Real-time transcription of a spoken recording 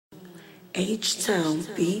H-Town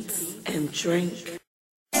Beats and Drink.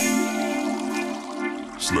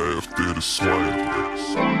 Slab steady swing,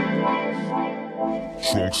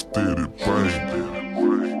 trunk steady bang,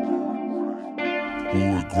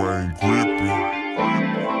 wood grain gripping,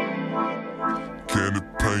 candy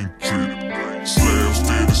paint dripping. Slab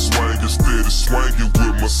steady swinging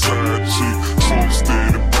with my side chick. Trunk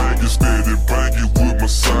steady banging with my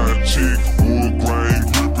side chick. Wood grain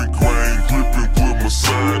gripping with my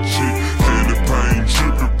side chick. Candy paint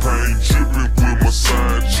dripping with my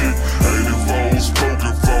side chick. 80 volts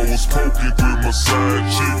poking with my side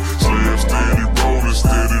chick. Slab steady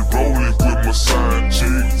rolling with my side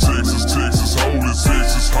chick. Texas holding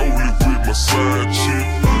with my side chick.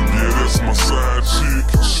 Yeah, that's my side chick.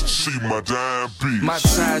 She my dime bitch. My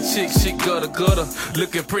side chick, she gutter,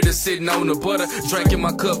 looking pretty sitting on the butter, drinking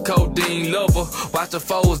my cup, codeine lover. Watch the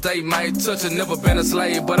foes, they might touch her. Never been a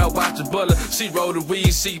slave, but I watch the butter. She roll the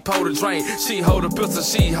weed, she pour the drain. She hold a pistol,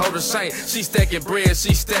 she hold a shank. She stacking bread,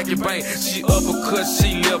 she stacking bank. She uppercut,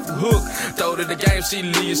 she left the hook. Throw to the game, she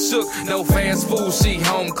leave you shook. No fast food, she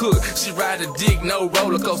home cooked. She ride a dick, no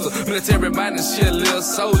roller coaster. Military minded, she a little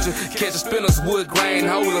soldier. Catch the spinners, wood grain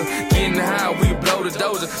holder. Getting high, we blow the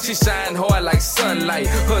dozer. She shine hard like sunlight.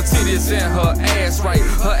 Her titties and her ass right.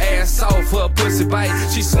 Her ass off, her pussy bite.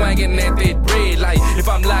 She swinging at that red light. If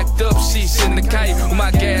I'm locked up, she in the kite. With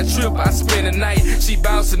my gas trip, I spend the night. She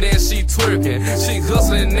bouncing and she twerking. She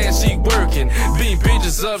hustling and she working. Beat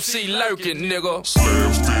bitches up, she lurking, nigga.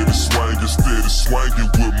 Slab steady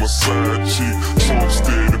swinging with my side chick. Trunk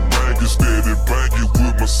steady banging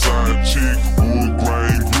with my side chick. Wood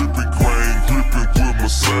grain gripping with my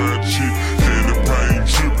side chick. Candy paint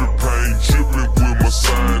dripping with my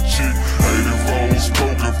side chick. 80 volts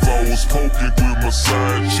poking with my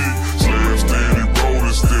side chick. Slab steady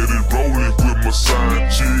rolling with my side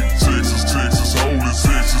chick. Texas holding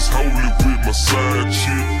with my side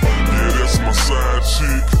chick. Yeah, that's my side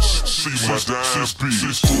chick. She my dime bitch. She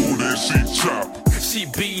screw that, she chop. She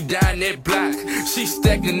beat down that block, she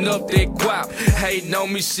stacking up that guap. Hating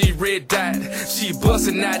on me, she red dot. She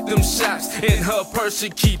busting out them shots. In her purse, she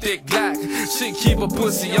keep that Glock. She keep her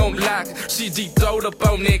pussy on lock. She deep-throat up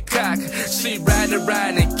on that cock. She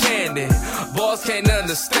riding candy. Boys can't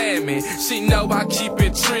understand me. She know I keep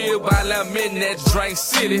it Trill while I'm in that drink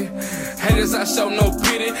city. Haters, I show no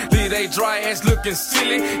pity. Leave they dry ass looking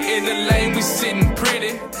silly. In the lane, we sitting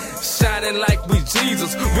pretty. Shining like we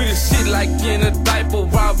Jesus. We the shit like in a diaper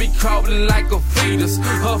while we crawling like a fetus.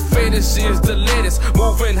 Her fetish is the lettuce.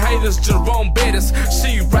 Moving haters, Jerome Bettis.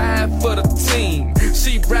 She ride for the team.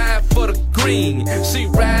 She ride for the green. She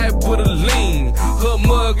ride with a lean. Her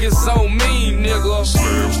mug is on me, nigga.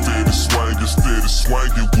 Slab steady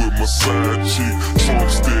swinging with my side chick. Trunk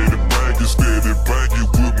steady banging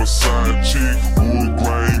with my side chick. Wood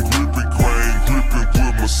grain gripping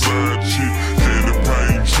with my side chick. Candy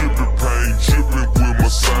paint dripping with my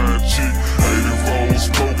side chick. 80 volts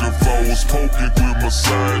poking with my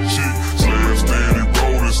side chick. Slab steady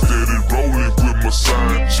rolling with my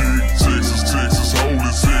side chick. Texas holding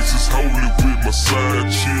with my side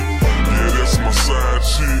chick. Yeah, that's my side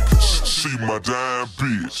chick. She my dime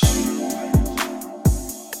bitch.